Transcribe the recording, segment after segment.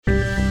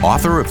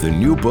author of the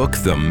new book,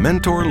 The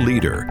Mentor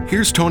Leader.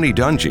 Here's Tony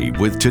Dungy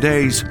with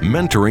today's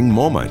mentoring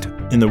moment.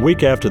 In the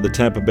week after the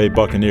Tampa Bay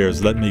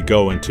Buccaneers let me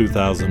go in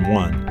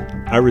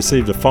 2001, I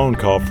received a phone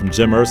call from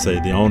Jim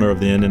Irsay, the owner of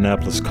the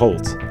Indianapolis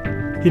Colts.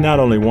 He not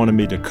only wanted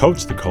me to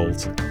coach the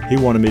Colts, he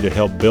wanted me to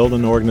help build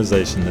an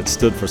organization that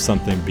stood for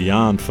something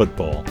beyond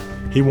football.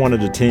 He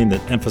wanted a team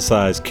that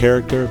emphasized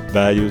character,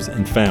 values,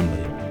 and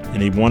family,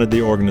 and he wanted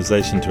the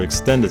organization to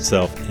extend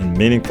itself in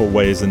meaningful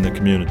ways in the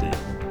community.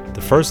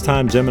 The first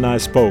time Jim and I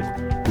spoke,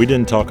 we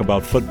didn't talk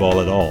about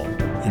football at all.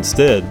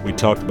 Instead, we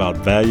talked about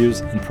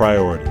values and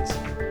priorities.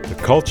 The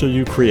culture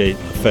you create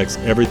affects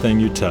everything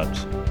you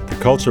touch. The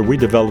culture we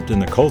developed in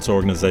the Colts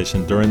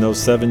organization during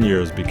those 7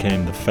 years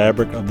became the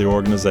fabric of the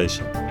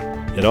organization.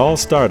 It all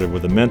started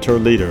with a mentor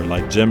leader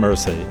like Jim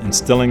Irsay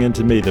instilling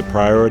into me the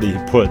priority he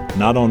put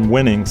not on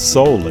winning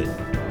solely,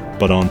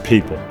 but on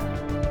people.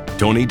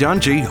 Tony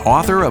Dungy,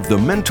 author of The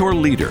Mentor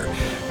Leader.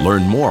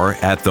 Learn more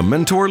at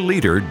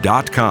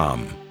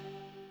thementorleader.com.